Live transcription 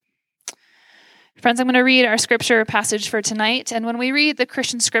Friends, I'm going to read our scripture passage for tonight. And when we read the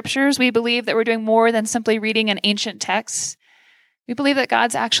Christian scriptures, we believe that we're doing more than simply reading an ancient text. We believe that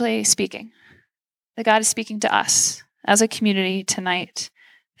God's actually speaking, that God is speaking to us as a community tonight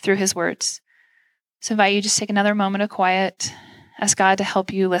through his words. So I invite you to just take another moment of quiet, ask God to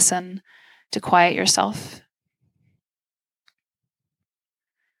help you listen, to quiet yourself.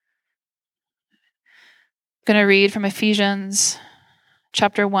 I'm going to read from Ephesians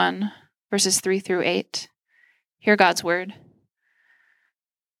chapter 1, verses 3 through 8. Hear God's word.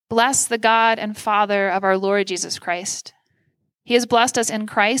 Bless the God and Father of our Lord Jesus Christ. He has blessed us in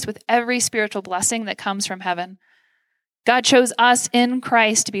Christ with every spiritual blessing that comes from heaven. God chose us in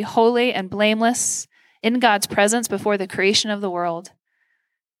Christ to be holy and blameless in God's presence before the creation of the world.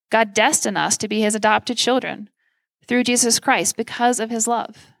 God destined us to be his adopted children through Jesus Christ because of his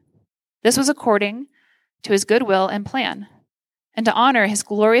love. This was according to his good will and plan, and to honor his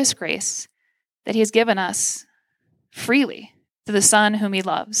glorious grace that he has given us freely through the Son whom he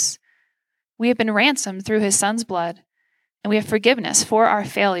loves. We have been ransomed through his Son's blood, and we have forgiveness for our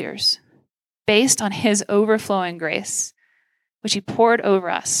failures based on his overflowing grace, which he poured over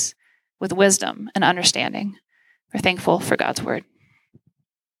us with wisdom and understanding. We're thankful for God's word.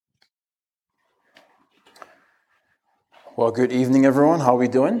 Well, good evening, everyone. How are we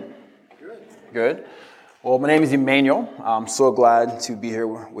doing? Good. Well, my name is Emmanuel. I'm so glad to be here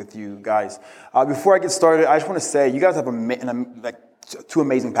with you guys. Before I get started, I just want to say you guys have two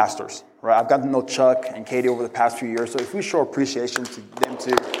amazing pastors, right? I've gotten to know Chuck and Katie over the past few years, so if we show appreciation to them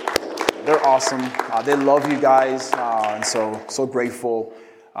too, they're awesome. They love you guys, and so grateful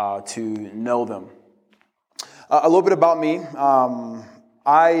to know them. A little bit about me.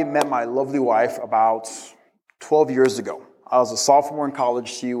 I met my lovely wife about 12 years ago. I was a sophomore in college.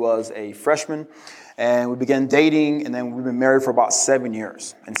 She was a freshman. And we began dating, and then we've been married for about 7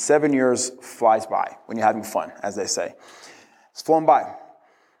 years. And 7 years flies by when you're having fun, as they say. It's flown by.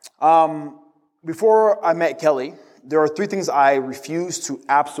 Before I met Kelly, there are 3 things I refused to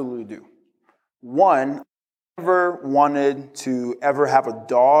absolutely do. One, I never wanted to ever have a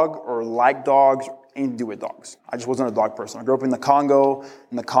dog or like dogs or anything to do with dogs. I just wasn't a dog person. I grew up in the Congo.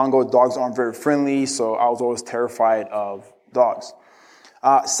 In the Congo, dogs aren't very friendly, so I was always terrified of dogs.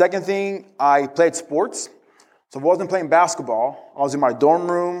 Second thing, I played sports. So if I wasn't playing basketball, I was in my dorm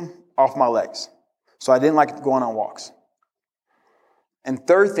room off my legs. So I didn't like going on walks. And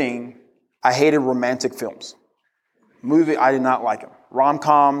third thing, I hated romantic films. I did not like them.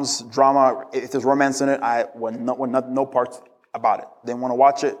 Rom-coms, drama, if there's romance in it, I want no parts about it. Didn't want to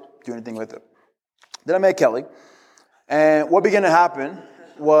watch it, do anything with it. Then I met Kelly. And what began to happen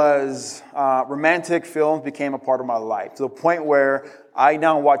was romantic films became a part of my life to the point where I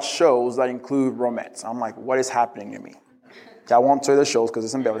now watch shows that include romance. I'm like, what is happening to me? I won't tell you the shows because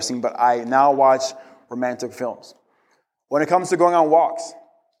it's embarrassing, but I now watch romantic films. When it comes to going on walks,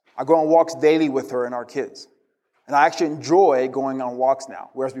 I go on walks daily with her and our kids. And I actually enjoy going on walks now,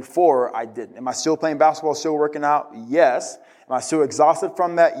 whereas before I didn't. Am I still playing basketball, still working out? Yes. Am I still exhausted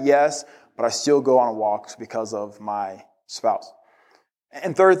from that? Yes. But I still go on walks because of my spouse.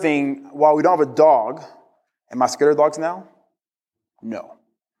 And third thing, while we don't have a dog, am I scared of dogs now? No.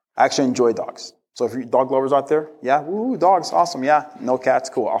 I actually enjoy dogs. So if you're dog lovers out there, yeah, woo, dogs, awesome, yeah. No cats,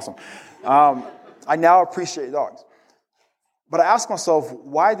 cool, awesome. I now appreciate dogs. But I ask myself,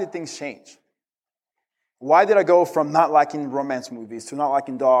 why did things change? Why did I go from not liking romance movies to not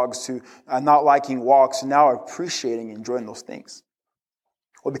liking dogs to not liking walks to now appreciating and enjoying those things?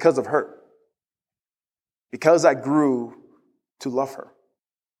 Well, because of her. Because I grew to love her.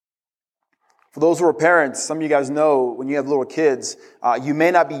 For those who are parents, some of you guys know when you have little kids, you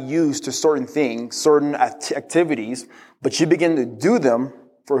may not be used to certain things, certain activities, but you begin to do them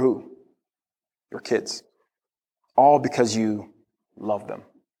for who? Your kids. All because you love them.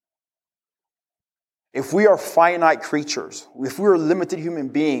 If we are finite creatures, if we are limited human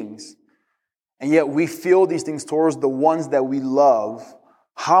beings, and yet we feel these things towards the ones that we love,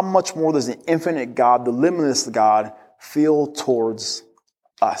 how much more does the infinite God, the limitless God, feel towards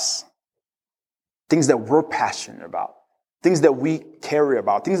us? Things that we're passionate about, things that we care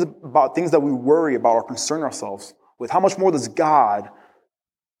about, things that we worry about or concern ourselves with. How much more does God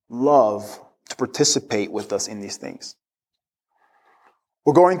love to participate with us in these things?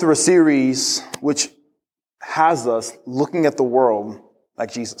 We're going through a series which has us looking at the world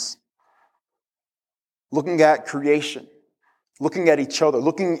like Jesus. Looking at creation, looking at each other,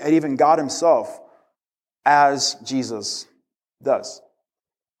 looking at even God himself as Jesus does.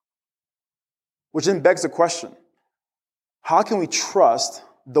 Which then begs the question, how can we trust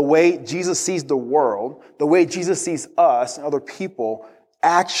the way Jesus sees the world, the way Jesus sees us and other people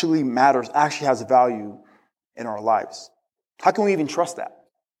actually matters, actually has value in our lives. How can we even trust that?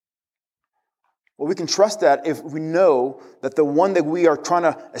 Well, we can trust that if we know that the one that we are trying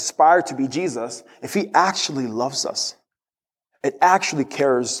to aspire to be, Jesus, if he actually loves us, it actually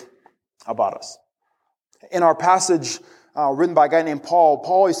cares about us. In our passage written by a guy named Paul,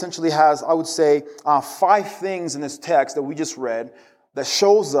 Paul essentially has, I would say, 5 things in this text that we just read that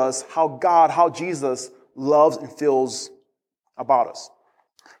shows us how Jesus loves and feels about us.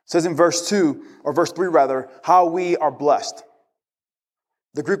 It says in verse 3 how we are blessed.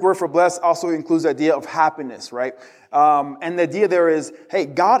 The Greek word for blessed also includes the idea of happiness, right? And the idea there is, hey,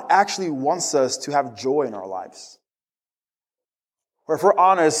 God actually wants us to have joy in our lives. Or if we're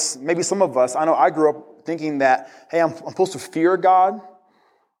honest, maybe some of us, I know I grew up thinking that, hey, I'm supposed to fear God.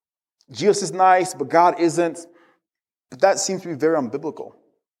 Jesus is nice, but God isn't. But that seems to be very unbiblical.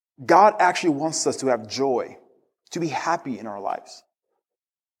 God actually wants us to have joy, to be happy in our lives.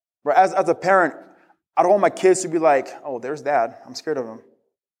 Right? As a parent, I don't want my kids to be like, oh, there's dad. I'm scared of him.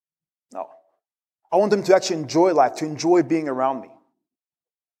 No. I want them to actually enjoy life, to enjoy being around me.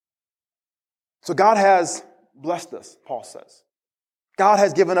 So God has blessed us, Paul says. God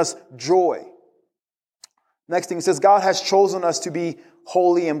has given us joy. Next thing, it says God has chosen us to be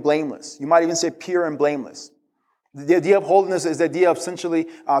holy and blameless. You might even say pure and blameless. The idea of holiness is the idea of essentially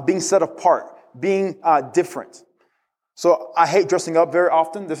being set apart, being different. So I hate dressing up very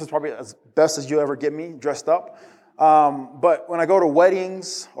often. This is probably as best as you'll ever get me dressed up. But when I go to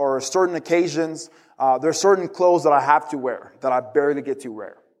weddings or certain occasions, there are certain clothes that I have to wear that I barely get to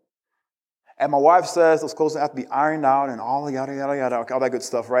wear. And my wife says those clothes have to be ironed out and all the yada, yada, yada, all that good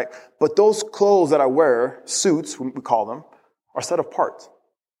stuff, right? But those clothes that I wear, suits, we call them, are set apart.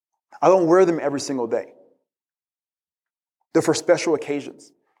 I don't wear them every single day. They're for special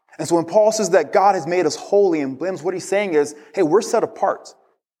occasions. And so when Paul says that God has made us holy and blameless, what he's saying is, hey, we're set apart.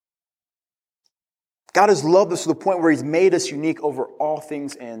 God has loved us to the point where he's made us unique over all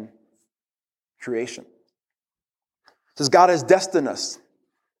things in creation. It says God has destined us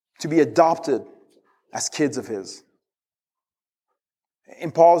to be adopted as kids of his.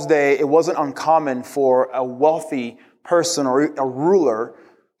 In Paul's day, it wasn't uncommon for a wealthy person or a ruler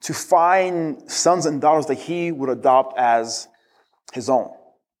to find sons and daughters that he would adopt as his own.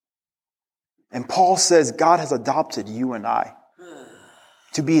 And Paul says God has adopted you and I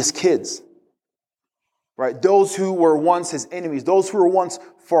to be his kids. Right? Those who were once his enemies, those who were once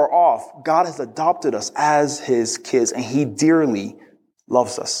far off, God has adopted us as his kids, and he dearly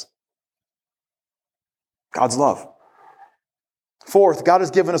loves us. God's love. 4th, God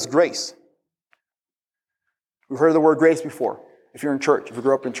has given us grace. We've heard the word grace before. If you're in church, if you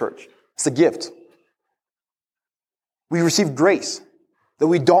grew up in church, it's a gift. We receive grace that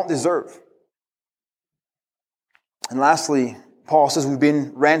we don't deserve. And lastly, Paul says we've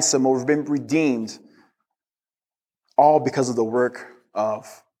been ransomed or we've been redeemed, all because of the work of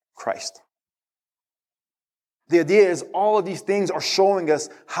Christ. The idea is all of these things are showing us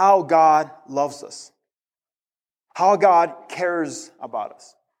how God loves us, how God cares about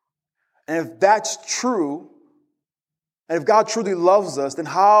us. And if that's true, and if God truly loves us, then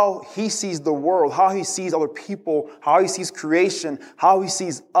how he sees the world, how he sees other people, how he sees creation, how he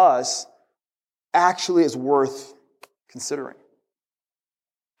sees us, actually is worth considering.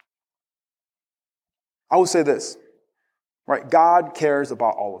 I would say this, right? God cares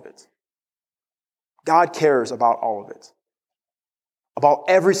about all of it. God cares about all of it. About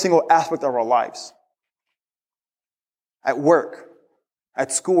every single aspect of our lives. At work,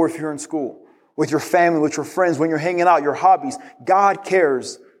 at school if you're in school, with your family, with your friends, when you're hanging out, your hobbies. God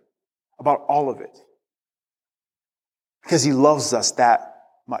cares about all of it. Because he loves us that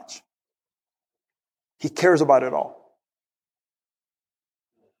much. He cares about it all.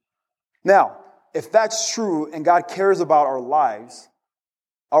 Now, if that's true and God cares about our lives,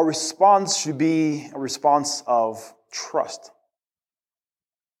 our response should be a response of trust.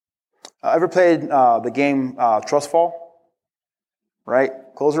 Ever played the game Trust Fall? Right?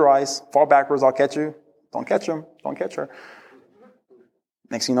 Close your eyes, fall backwards, I'll catch you. Don't catch him, don't catch her.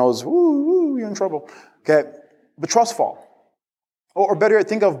 Next thing you know is, woo, you're in trouble. Okay, but trust fall. Or better yet,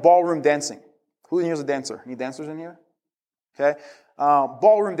 think of ballroom dancing. Who in here is a dancer? Any dancers in here? Okay,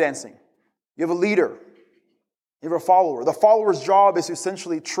 ballroom dancing. You have a leader. You have a follower. The follower's job is to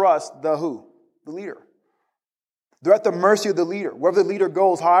essentially trust the who? The leader. They're at the mercy of the leader. Wherever the leader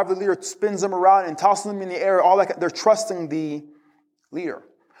goes, however the leader spins them around and tosses them in the air, all that, they're trusting the leader.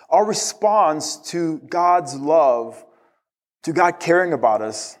 Our response to God's love, to God caring about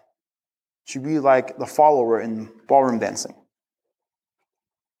us, should be like the follower in ballroom dancing,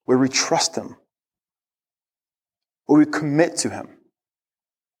 where we trust him, where we commit to him,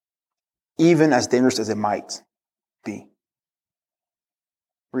 even as dangerous as it might be.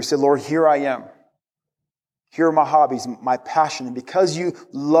 Where you say, Lord, here I am. Here are my hobbies, my passion. And because you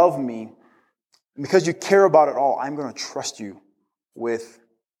love me, and because you care about it all, I'm going to trust you with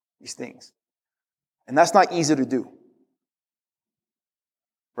these things. And that's not easy to do.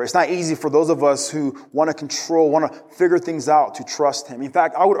 Right? It's not easy for those of us who want to control, want to figure things out, to trust him. In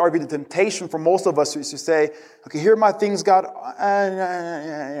fact, I would argue the temptation for most of us is to say, okay, here are my things, God,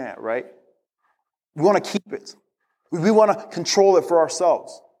 right? We want to keep it. We want to control it for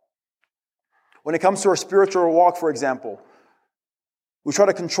ourselves. When it comes to our spiritual walk, for example, we try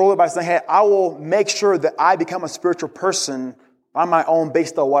to control it by saying, hey, I will make sure that I become a spiritual person on my own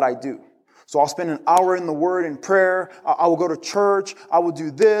based on what I do. So I'll spend an hour in the Word and prayer. I will go to church. I will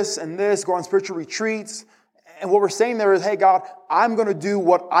do this and this, go on spiritual retreats. And what we're saying there is, hey, God, I'm going to do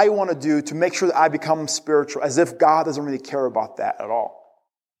what I want to do to make sure that I become spiritual, as if God doesn't really care about that at all.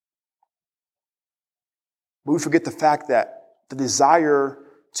 But we forget the fact that the desire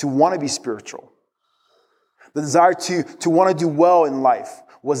to want to be spiritual, the desire to want to do well in life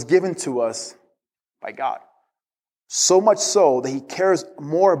was given to us by God. So much so that he cares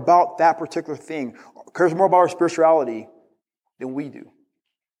more about that particular thing, cares more about our spirituality than we do.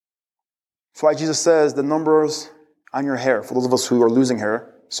 That's why Jesus says the numbers on your hair, for those of us who are losing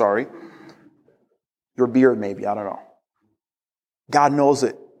hair, sorry, your beard maybe, I don't know. God knows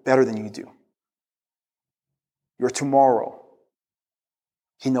it better than you do. Your tomorrow,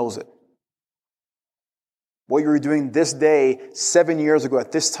 he knows it. What you were doing this day, 7 years ago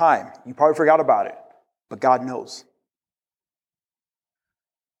at this time, you probably forgot about it, but God knows.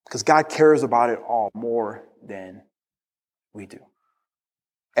 Because God cares about it all more than we do.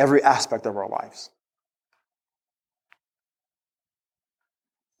 Every aspect of our lives.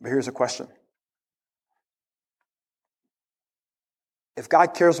 But here's a question. If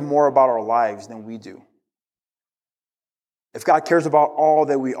God cares more about our lives than we do, if God cares about all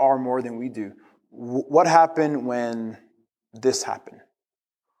that we are more than we do, what happened when this happened?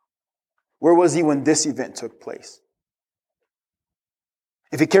 Where was he when this event took place?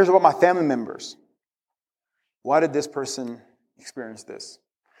 If he cares about my family members, why did this person experience this?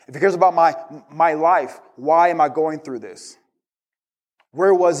 If he cares about my life, why am I going through this?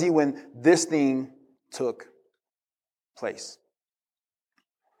 Where was he when this thing took place?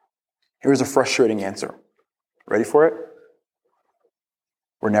 Here's a frustrating answer. Ready for it?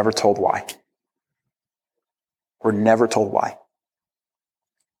 We're never told why. We're never told why.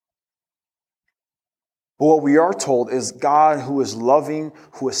 But what we are told is God, who is loving,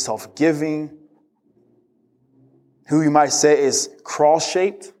 who is self-giving, who you might say is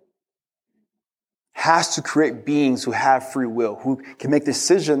cross-shaped, has to create beings who have free will, who can make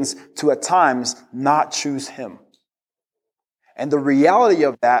decisions to at times not choose him. And the reality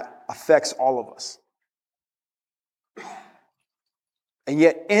of that affects all of us. And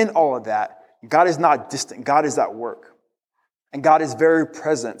yet in all of that, God is not distant. God is at work. And God is very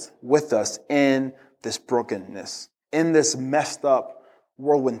present with us in this brokenness, in this messed up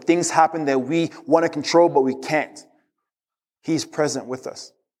world, when things happen that we want to control but we can't. He's present with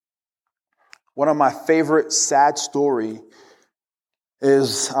us. One of my favorite sad story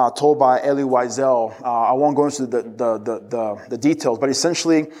is told by Elie Wiesel. I won't go into the details, but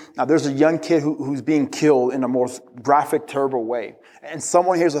essentially there's a young kid who's being killed in a most graphic, terrible way. And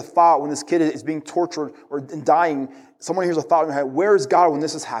someone hears a thought when this kid is being tortured or dying. Someone hears a thought in their head, where is God when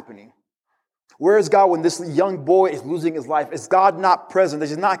this is happening? Where is God when this young boy is losing his life? Is God not present?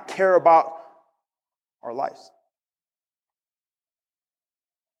 Does he not care about our lives?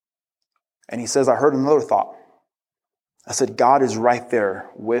 And he says, I heard another thought. I said, God is right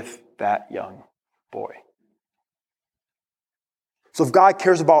there with that young boy. So if God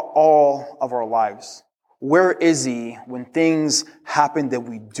cares about all of our lives, where is he when things happen that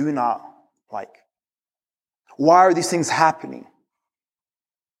we do not like? Why are these things happening?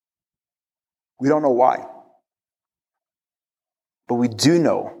 We don't know why. But we do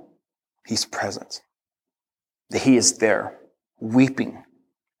know he's present. That he is there, weeping.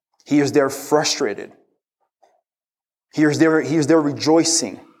 He is there frustrated. He is there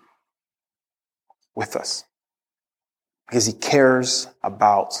rejoicing with us. Because he cares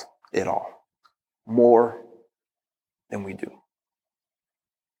about it all more than we do.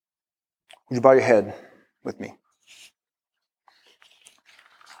 Would you bow your head with me?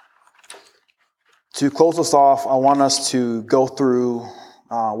 To close us off, I want us to go through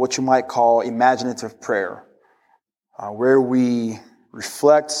what you might call imaginative prayer, where we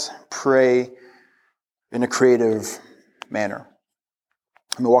reflect, pray in a creative manner.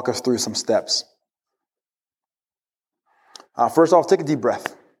 Let me walk us through some steps. First off, take a deep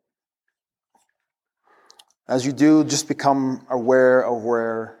breath. As you do, just become aware of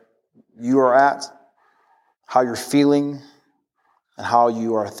where you are at, how you're feeling, and how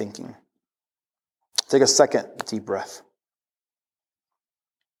you are thinking. Take a second deep breath.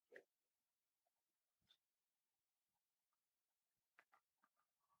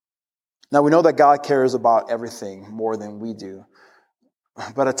 Now, we know that God cares about everything more than we do,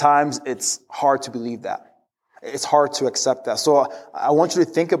 but at times it's hard to believe that. It's hard to accept that. So I want you to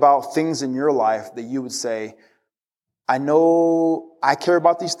think about things in your life that you would say, I know I care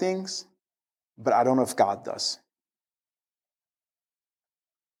about these things, but I don't know if God does.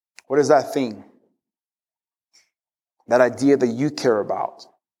 What is that thing? That idea that you care about,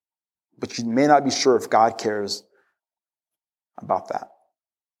 but you may not be sure if God cares about that.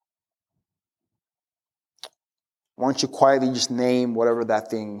 Why don't you quietly just name whatever that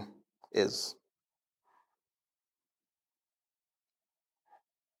thing is?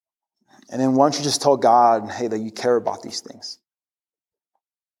 And then why don't you just tell God, hey, that you care about these things.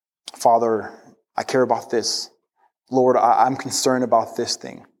 Father, I care about this. Lord, I'm concerned about this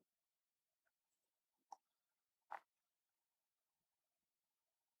thing.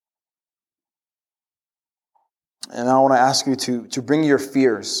 And I want to ask you to bring your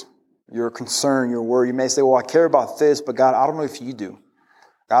fears, your concern, your worry. You may say, well, I care about this, but God, I don't know if you do.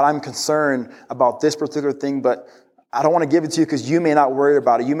 God, I'm concerned about this particular thing, but I don't want to give it to you because you may not worry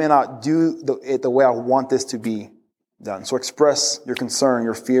about it. You may not do it the way I want this to be done. So express your concern,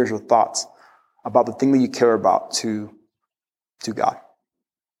 your fears, your thoughts about the thing that you care about to God.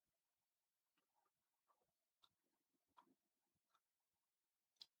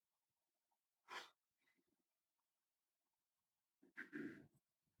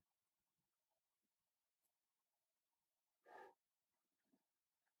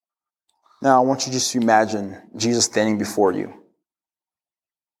 Now, I want you just to imagine Jesus standing before you.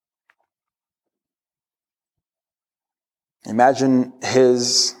 Imagine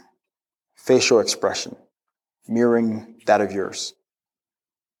his facial expression mirroring that of yours.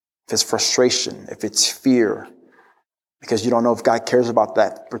 If it's frustration, if it's fear, because you don't know if God cares about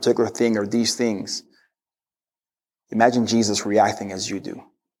that particular thing or these things, imagine Jesus reacting as you do.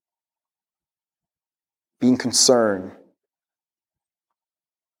 Being concerned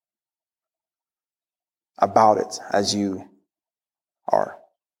about it as you are.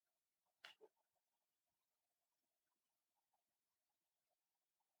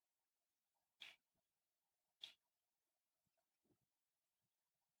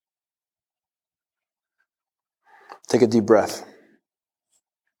 Take a deep breath.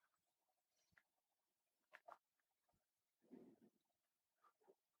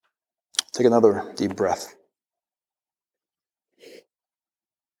 Take another deep breath.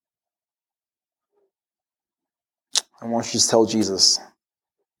 I want you to tell Jesus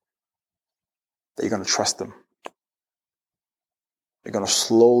that you're going to trust him. You're going to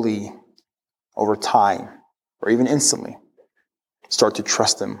slowly, over time, or even instantly, start to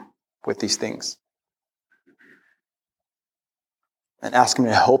trust him with these things. And ask him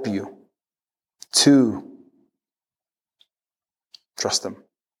to help you to trust him.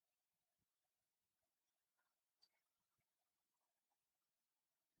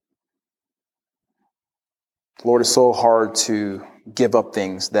 Lord, it's so hard to give up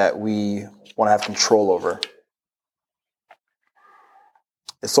things that we want to have control over.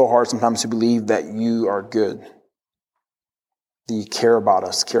 It's so hard sometimes to believe that you are good, that you care about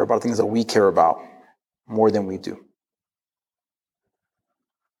us, care about things that we care about more than we do.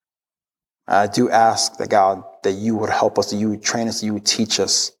 I do ask that God, that you would help us, that you would train us, that you would teach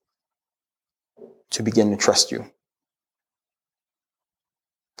us to begin to trust you.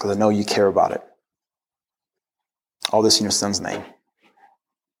 Because I know you care about it. All this in your son's name.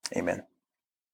 Amen.